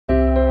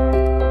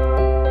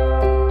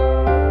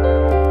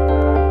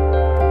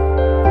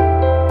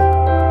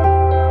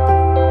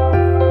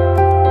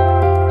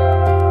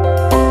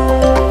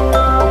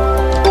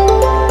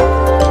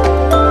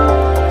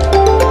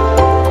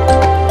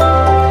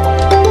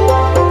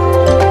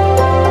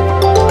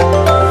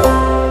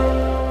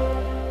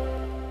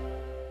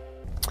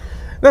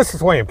This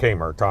is William K.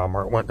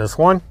 Murtaugh, Witness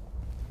One.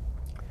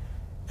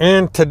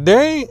 And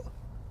today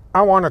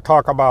I want to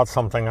talk about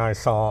something I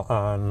saw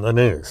on the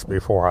news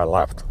before I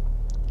left.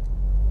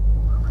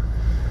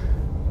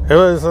 It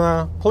was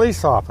a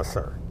police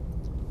officer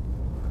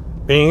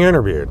being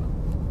interviewed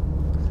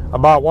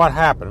about what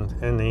happened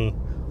in the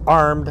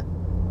armed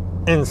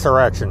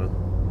insurrection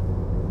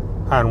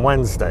on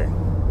Wednesday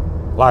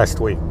last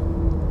week.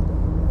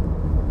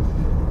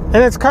 And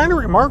it's kind of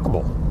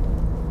remarkable.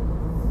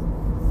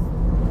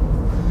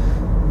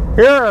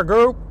 Here are a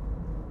group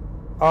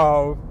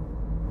of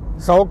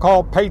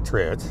so-called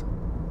patriots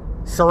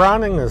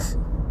surrounding this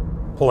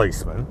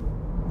policeman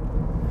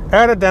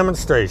at a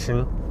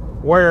demonstration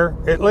where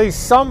at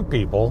least some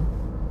people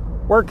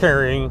were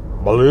carrying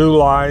Blue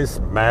Lives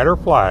Matter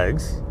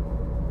flags,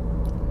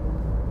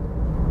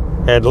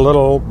 had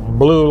little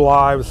Blue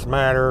Lives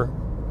Matter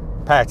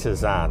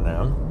patches on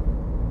them,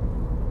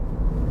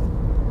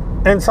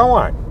 and so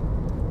on.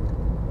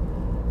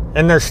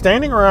 And they're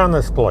standing around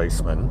this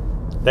policeman.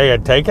 They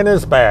had taken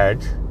his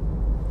badge,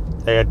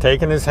 they had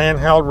taken his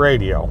handheld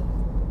radio,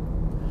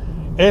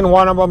 and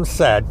one of them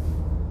said,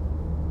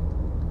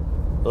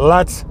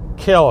 "Let's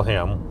kill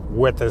him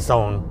with his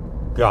own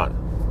gun."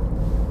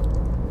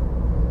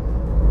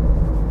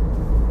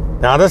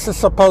 Now, this is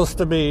supposed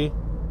to be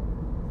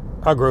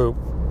a group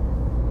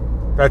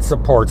that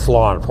supports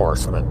law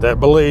enforcement, that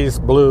believes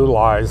Blue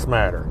Lives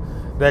Matter,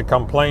 that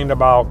complained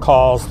about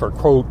calls for,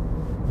 quote,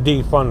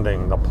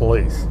 defunding the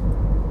police.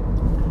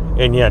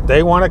 And yet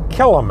they want to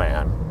kill a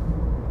man,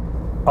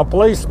 a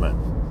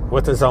policeman,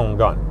 with his own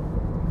gun.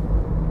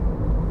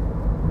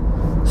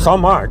 So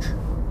much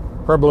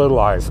for Blue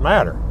Lives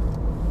Matter.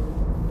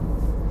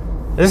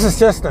 This is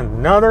just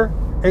another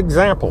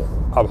example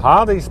of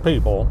how these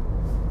people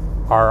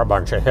are a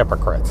bunch of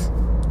hypocrites.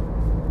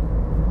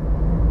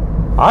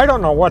 I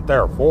don't know what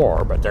they're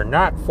for, but they're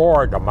not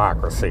for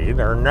democracy.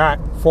 They're not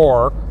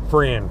for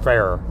free and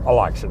fair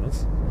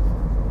elections.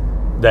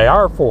 They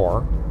are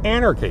for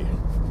anarchy.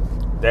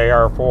 They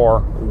are for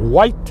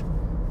white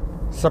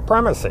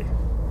supremacy.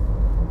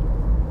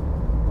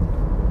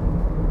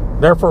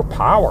 They're for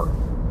power.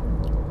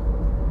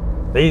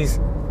 These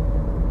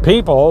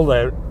people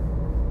that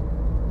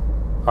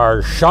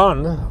are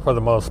shunned for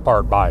the most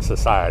part by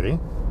society,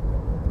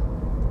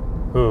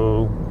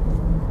 who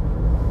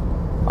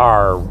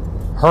are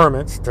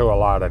hermits to a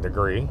lot of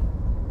degree,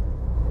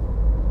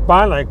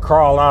 finally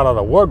crawled out of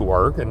the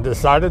woodwork and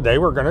decided they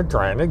were going to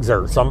try and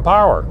exert some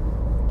power.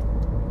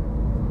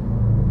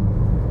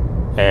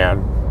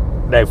 And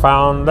they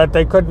found that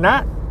they could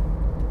not.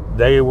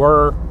 They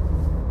were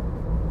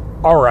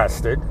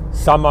arrested.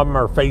 Some of them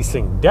are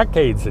facing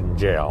decades in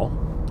jail.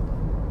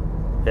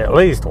 At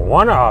least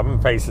one of them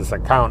faces a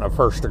count of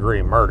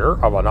first-degree murder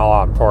of a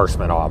law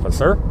enforcement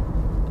officer.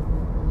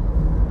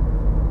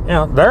 You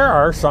know, there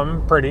are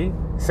some pretty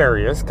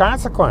serious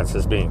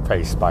consequences being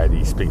faced by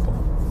these people.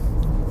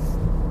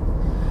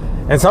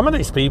 And some of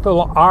these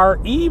people are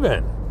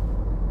even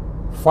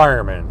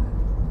firemen,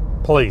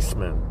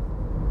 policemen,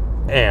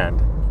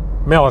 and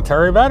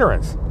military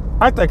veterans.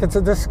 I think it's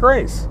a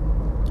disgrace.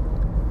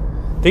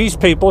 These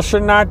people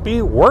should not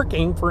be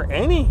working for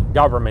any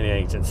government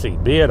agency,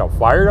 be it a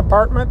fire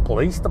department,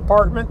 police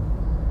department,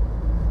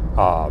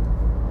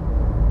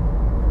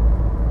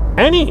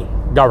 any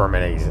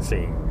government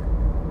agency.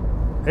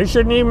 They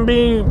shouldn't even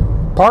be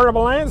part of a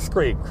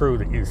landscape crew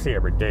that you see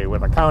every day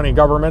with the county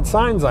government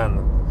signs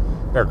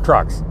on their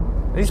trucks.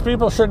 These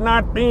people should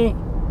not be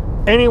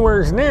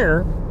anywhere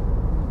near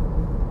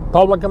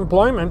public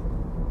employment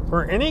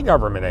for any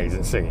government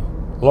agency,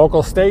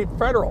 local, state,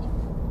 federal,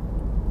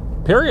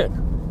 period.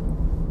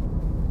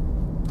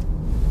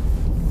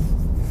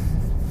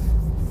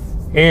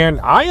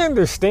 And I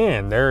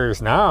understand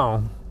there's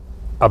now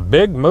a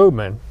big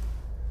movement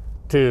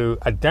to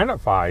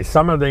identify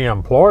some of the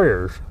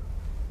employers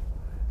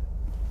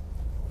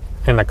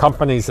and the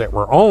companies that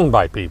were owned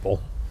by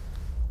people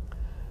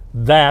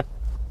that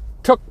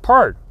took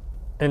part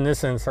in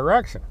this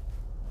insurrection.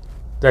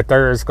 That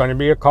there is going to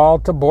be a call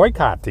to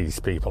boycott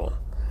these people.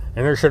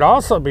 And there should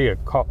also be a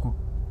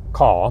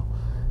call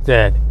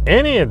that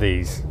any of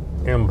these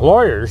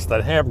employers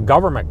that have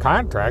government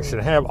contracts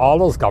should have all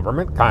those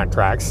government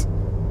contracts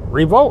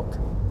revoked.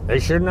 They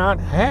should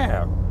not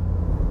have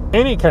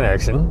any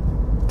connection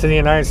to the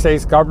United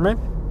States government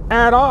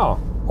at all,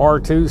 or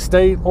to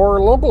state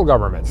or local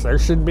governments. There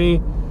should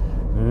be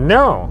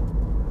no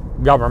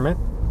government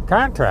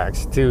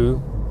contracts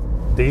to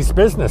these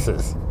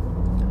businesses.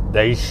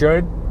 They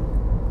should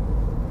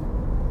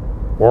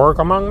work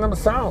among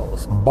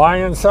themselves, buy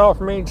and sell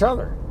from each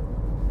other.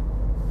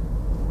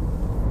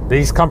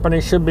 These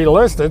companies should be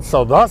listed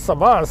so those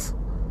of us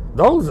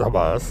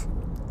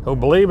who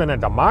believe in a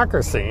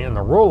democracy and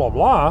the rule of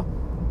law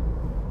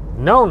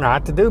know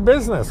not to do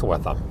business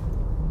with them.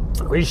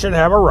 We should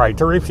have a right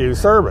to refuse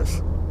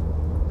service.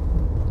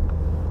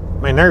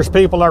 I mean, there's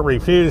people that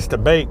refuse to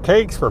bake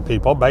cakes for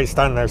people based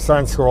on their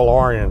sensual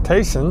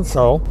orientation,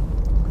 so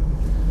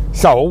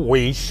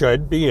we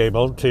should be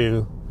able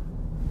to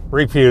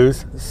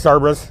refuse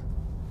service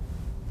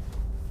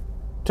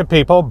to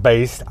people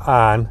based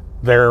on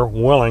their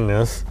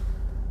willingness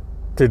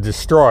to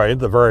destroy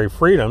the very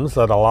freedoms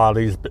that allow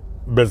these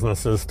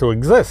businesses to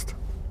exist.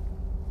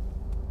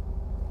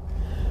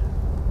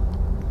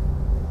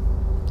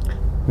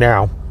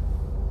 Now,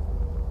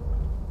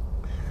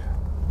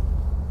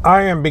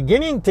 I am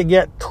beginning to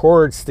get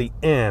towards the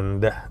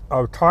end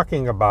of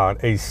talking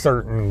about a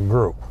certain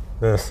group,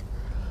 this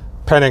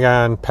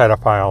Pentagon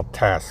Pedophile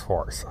Task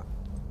Force.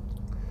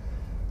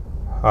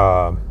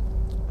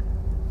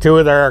 2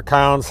 of their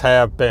accounts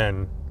have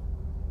been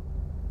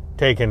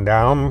taken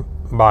down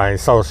by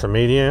social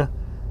media.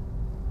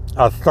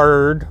 A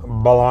third,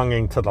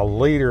 belonging to the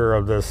leader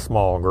of this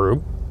small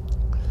group,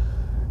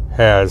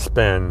 has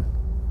been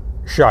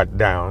shut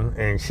down,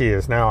 and she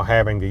is now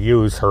having to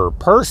use her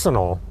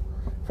personal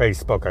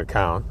Facebook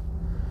account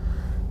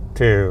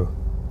to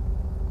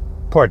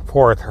put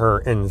forth her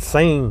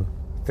insane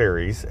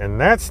theories, and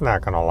that's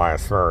not going to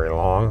last very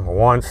long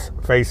once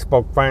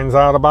Facebook finds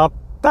out about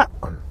that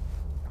one.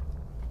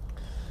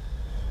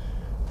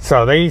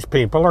 So these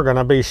people are going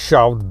to be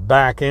shoved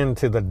back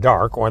into the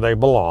dark where they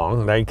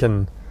belong. They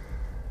can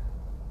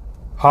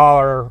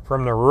holler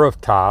from the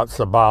rooftops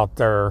about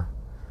their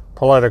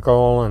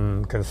political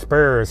and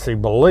conspiracy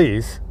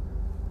beliefs,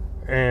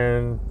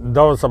 and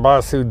those of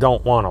us who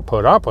don't want to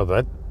put up with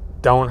it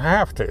don't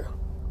have to.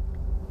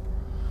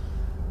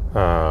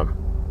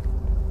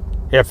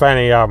 If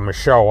any of them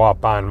show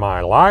up on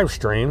my live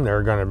stream,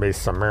 they're going to be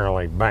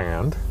summarily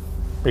banned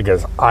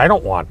because I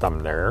don't want them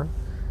there,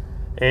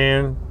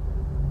 and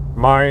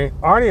my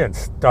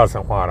audience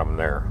doesn't want them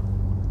there.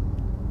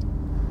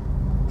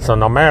 So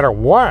no matter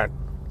what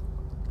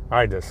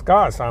I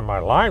discuss on my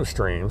live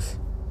streams,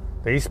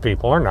 these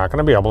people are not going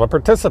to be able to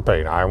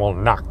participate. I will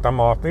knock them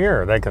off the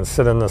air. They can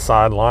sit in the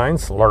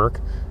sidelines, lurk,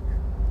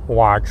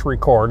 watch,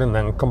 record, and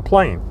then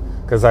complain,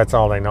 because that's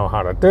all they know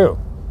how to do.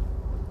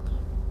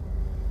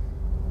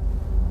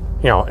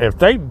 You know, if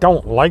they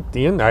don't like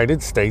the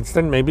United States,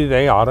 then maybe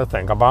they ought to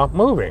think about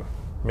moving.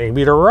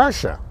 Maybe to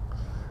Russia.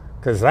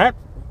 Because that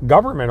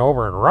government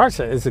over in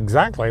Russia is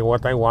exactly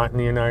what they want in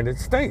the United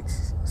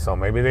States. So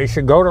maybe they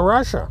should go to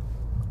Russia.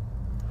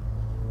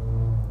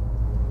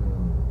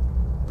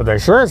 But they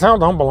sure as hell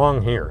don't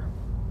belong here.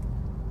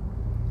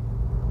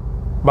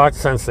 But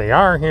since they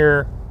are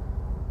here,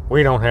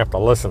 we don't have to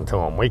listen to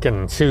them. We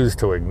can choose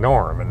to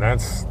ignore them. And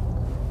that's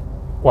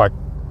what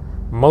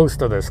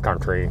most of this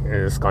country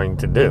is going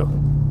to do.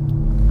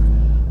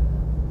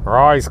 We're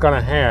always going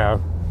to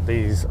have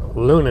these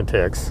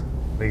lunatics,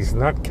 these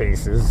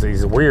nutcases,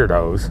 these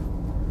weirdos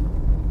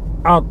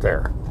out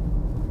there.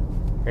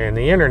 And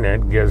the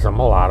internet gives them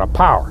a lot of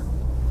power.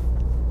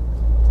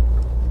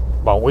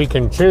 But we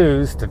can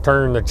choose to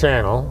turn the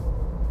channel,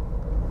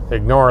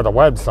 ignore the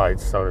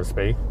websites, so to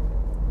speak,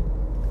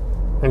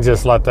 and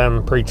just let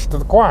them preach to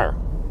the choir,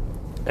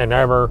 an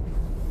ever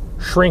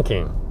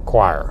shrinking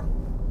choir.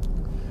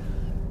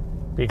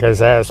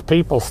 Because as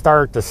people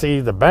start to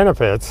see the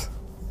benefits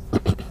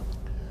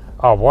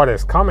of what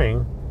is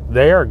coming,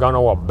 they are going to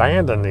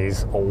abandon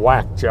these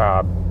whack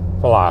job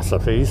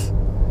philosophies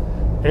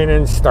and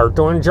then start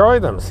to enjoy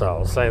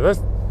themselves. Say,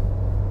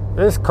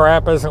 this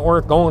crap isn't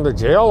worth going to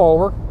jail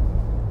over.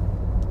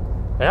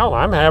 Hell,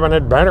 I'm having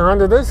it better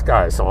under this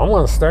guy, so I'm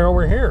going to stay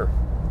over here.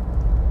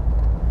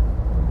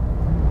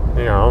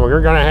 You know,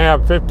 you're going to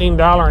have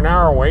 $15 an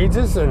hour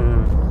wages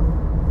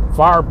and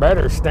far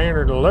better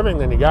standard of living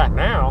than you got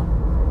now.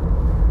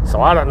 So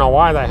I don't know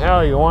why the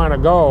hell you want to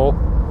go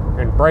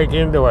and break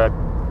into a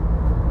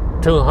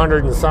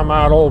 200 and some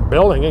odd old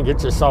building and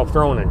get yourself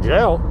thrown in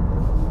jail.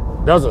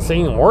 Doesn't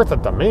seem worth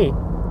it to me.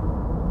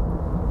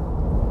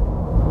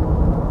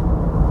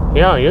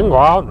 Yeah, you can go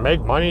out and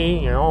make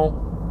money, you know,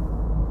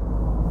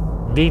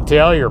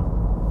 detail your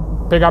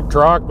pickup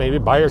truck, maybe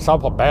buy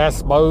yourself a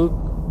bass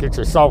boat, get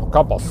yourself a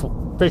couple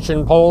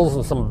fishing poles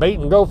and some bait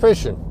and go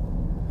fishing.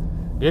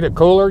 Get a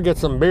cooler, get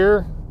some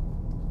beer.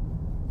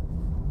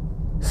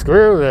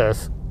 Screw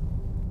this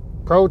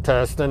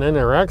protest and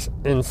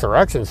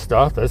insurrection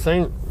stuff. This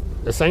ain't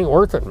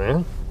worth it,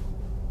 man.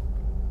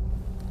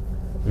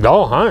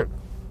 Go hunt.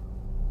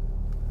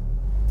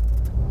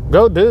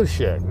 Go do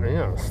shit. You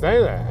know,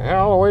 stay the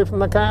hell away from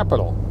the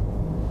Capitol.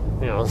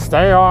 You know,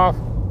 stay off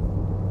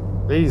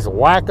these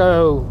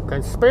wacko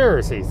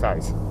conspiracy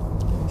sites.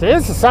 See,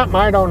 this is something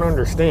I don't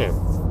understand.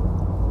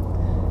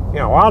 You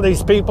know, while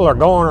these people are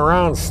going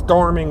around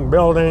storming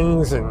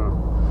buildings and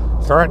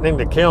threatening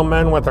to kill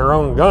men with their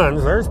own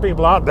guns, there's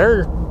people out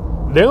there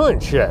doing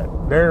shit.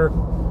 They're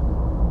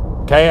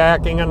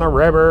kayaking in the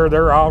river,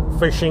 they're out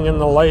fishing in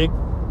the lake.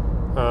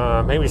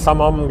 Maybe some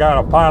of them got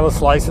a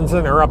pilot's license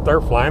and they're up there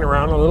flying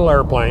around in a little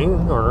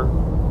airplane, or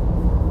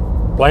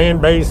playing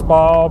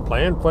baseball,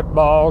 playing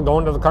football,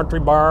 going to the country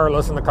bar,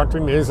 listening to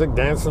country music,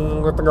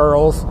 dancing with the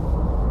girls,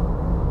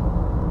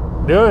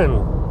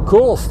 doing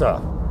cool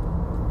stuff,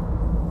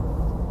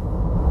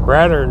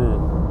 rather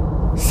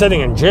than sitting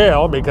in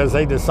jail because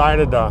they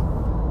decided to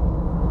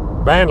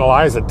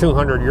vandalize a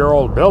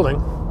 200-year-old building.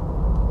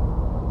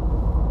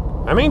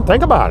 I mean,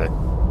 think about it.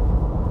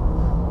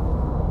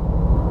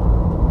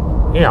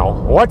 You know,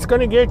 what's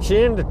going to get you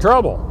into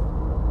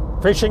trouble?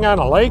 Fishing on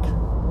a lake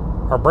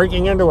or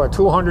breaking into a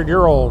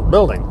 200-year-old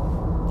building?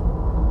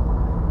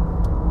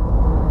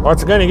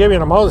 What's going to give you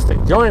the most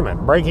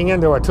enjoyment? Breaking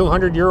into a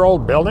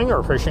 200-year-old building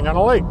or fishing on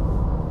a lake?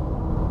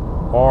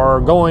 Or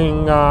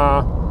going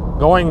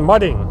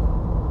mudding?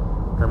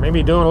 Or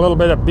maybe doing a little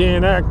bit of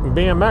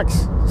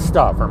BMX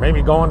stuff? Or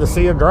maybe going to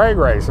see a drag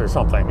race or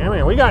something? I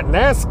mean, we got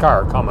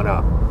NASCAR coming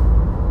up.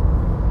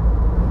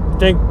 You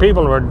think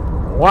people would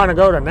want to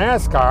go to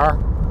NASCAR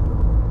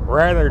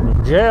rather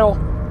than jail?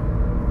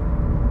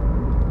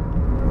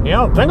 You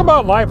know, think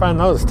about life on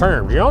those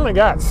terms. You only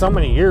got so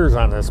many years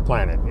on this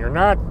planet. You're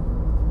not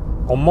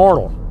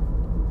immortal.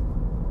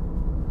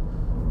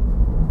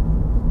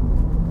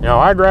 You know,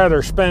 I'd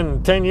rather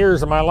spend 10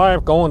 years of my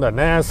life going to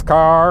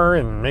NASCAR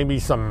and maybe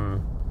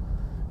some,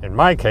 in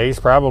my case,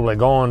 probably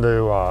going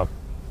to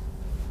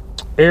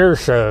air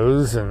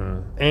shows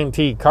and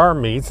antique car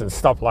meets and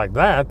stuff like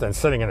that than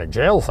sitting in a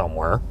jail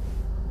somewhere.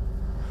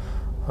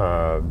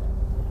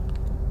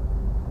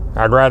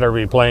 I'd rather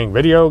be playing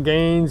video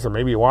games or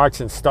maybe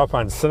watching stuff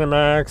on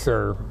Cinemax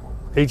or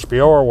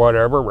HBO or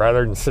whatever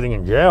rather than sitting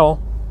in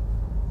jail.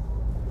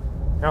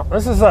 You know,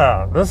 this is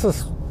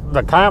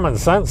the common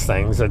sense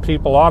things that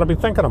people ought to be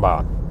thinking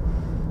about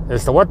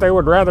as to what they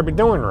would rather be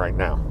doing right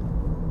now.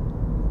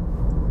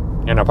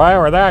 And if I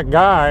were that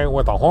guy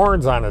with the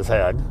horns on his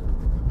head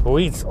who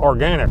eats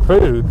organic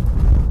food,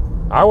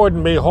 I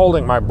wouldn't be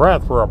holding my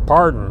breath for a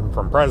pardon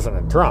from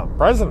President Trump.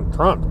 President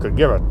Trump could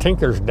give a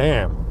tinker's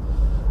damn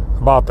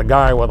about the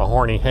guy with a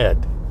horny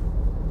head.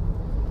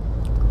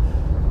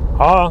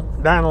 All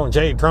Donald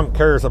J. Trump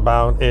cares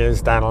about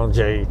is Donald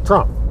J.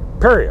 Trump,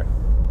 period.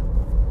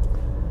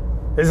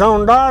 His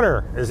own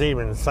daughter is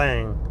even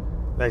saying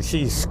that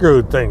she's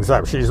screwed things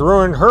up. She's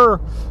ruined her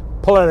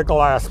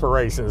political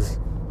aspirations.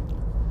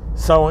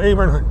 So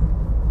even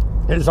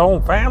his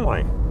own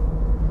family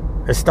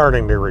is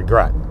starting to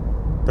regret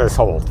this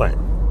whole thing.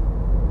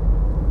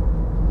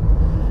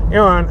 You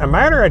know, in a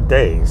matter of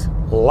days,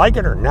 like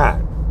it or not,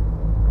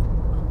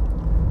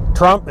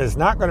 Trump is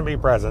not going to be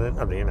president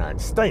of the United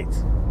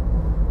States.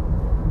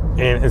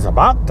 And it's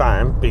about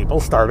time people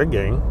started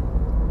getting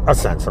a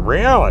sense of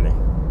reality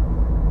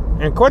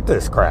and quit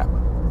this crap.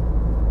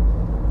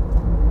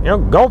 You know,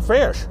 go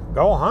fish,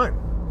 go hunt,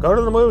 go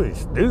to the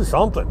movies, do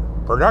something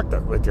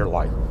productive with your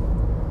life.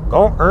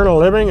 Go earn a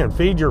living and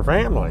feed your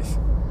families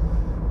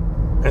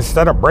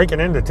instead of breaking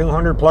into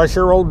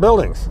 200-plus-year-old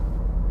buildings.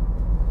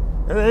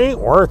 It ain't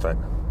worth it.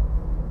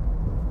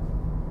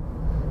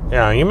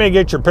 Yeah, you may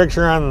get your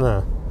picture on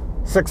the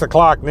 6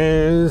 o'clock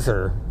news,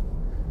 or,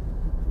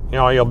 you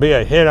know, you'll be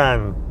a hit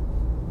on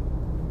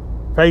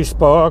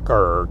Facebook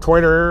or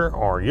Twitter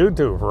or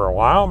YouTube for a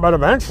while, but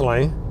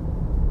eventually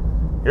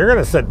you're going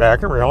to sit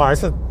back and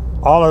realize that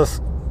all this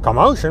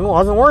commotion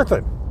wasn't worth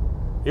it.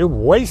 You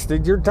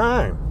wasted your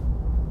time.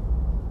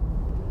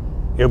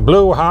 You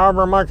blew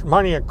however much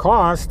money it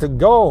costs to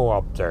go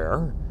up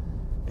there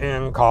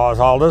and cause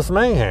all this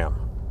mayhem.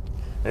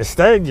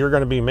 Instead, you're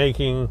going to be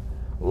making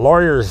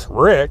lawyers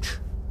rich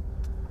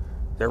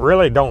that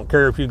really don't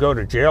care if you go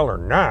to jail or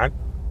not.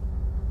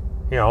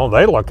 You know,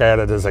 they look at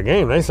it as a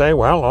game. They say,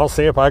 well, I'll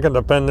see if I can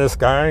defend this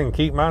guy and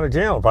keep him out of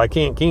jail. If I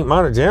can't keep him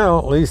out of jail,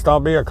 at least I'll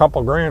be a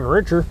couple grand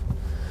richer,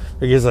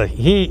 because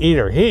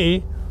either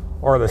he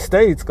or the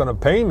state's going to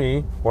pay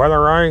me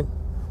whether I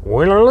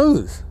win or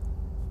lose.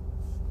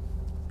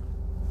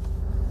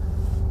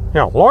 You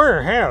know,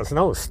 lawyer has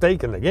no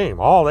stake in the game.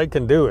 All they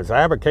can do is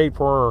advocate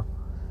for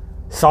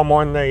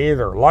someone they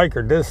either like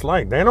or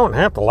dislike. They don't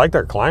have to like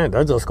their client.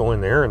 They'll just go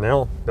in there and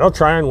they'll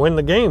try and win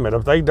the game. And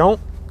if they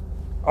don't,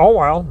 oh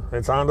well,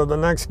 it's on to the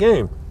next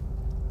game.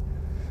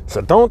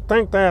 So don't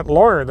think that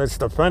lawyer that's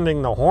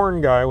defending the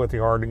horn guy with the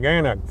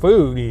organic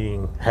food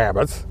eating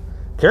habits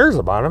cares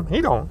about him.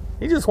 He don't.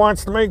 He just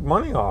wants to make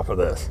money off of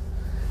this.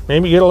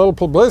 Maybe get a little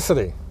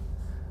publicity.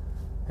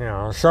 You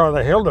know, show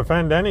that he'll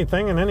defend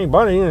anything and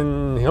anybody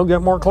and he'll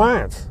get more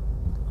clients.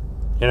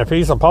 And if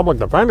he's a public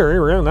defender, he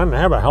really doesn't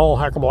have a whole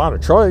heck of a lot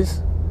of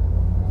choice.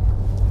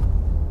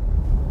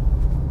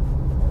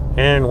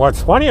 And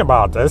what's funny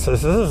about this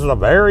is a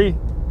very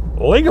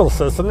legal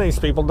system these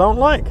people don't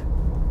like.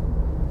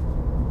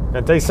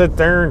 That they sit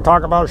there and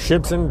talk about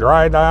ships in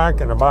dry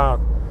dock and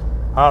about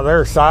how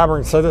they're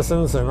sovereign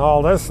citizens and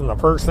all this, and the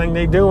first thing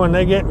they do when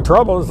they get in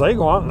trouble is they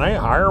go out and they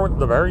hire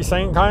the very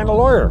same kind of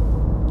lawyer.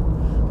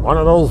 One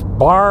of those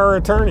bar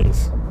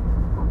attorneys,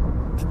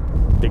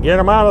 to get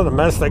them out of the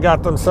mess they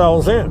got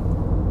themselves in.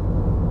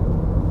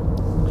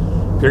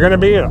 If you're going to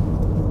be a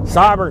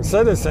sovereign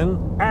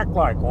citizen, act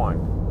like one.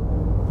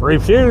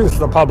 Refuse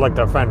the public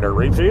defender.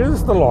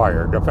 Refuse the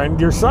lawyer.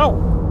 Defend yourself.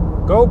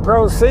 Go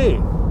pro se.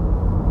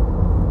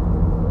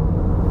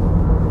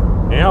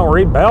 You know,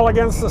 rebel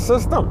against the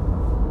system.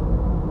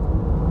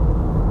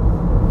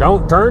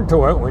 Don't turn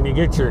to it when you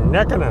get your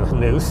neck in a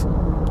noose.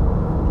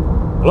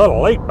 A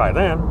little late by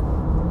then,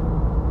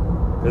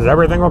 because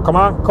everything will come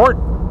out in court.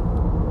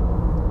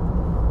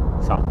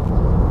 So,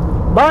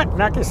 but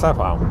knock yourself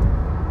out.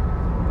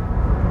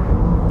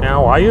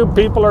 Now, while you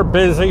people are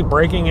busy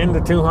breaking into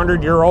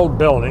 200-year-old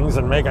buildings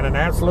and making an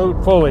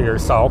absolute fool of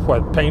yourself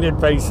with painted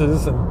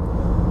faces and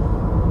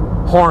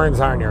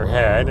horns on your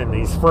head and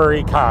these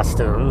furry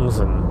costumes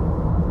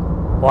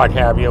and what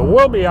have you,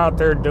 we'll be out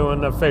there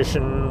doing the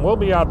fishing. We'll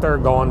be out there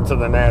going to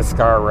the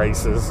NASCAR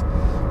races.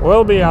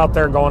 We'll be out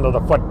there going to the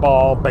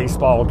football,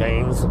 baseball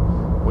games.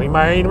 We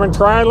might even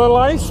try a little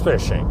ice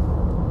fishing.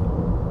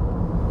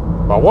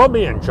 But we'll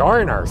be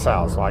enjoying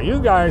ourselves while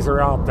you guys are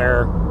out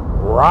there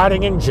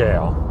rotting in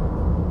jail,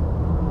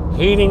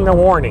 heeding the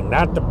warning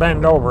not to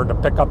bend over to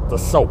pick up the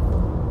soap.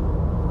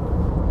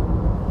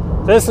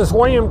 This is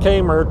William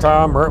K.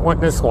 Murtaugh,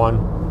 Witness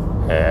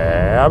 1.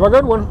 Have a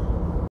good one.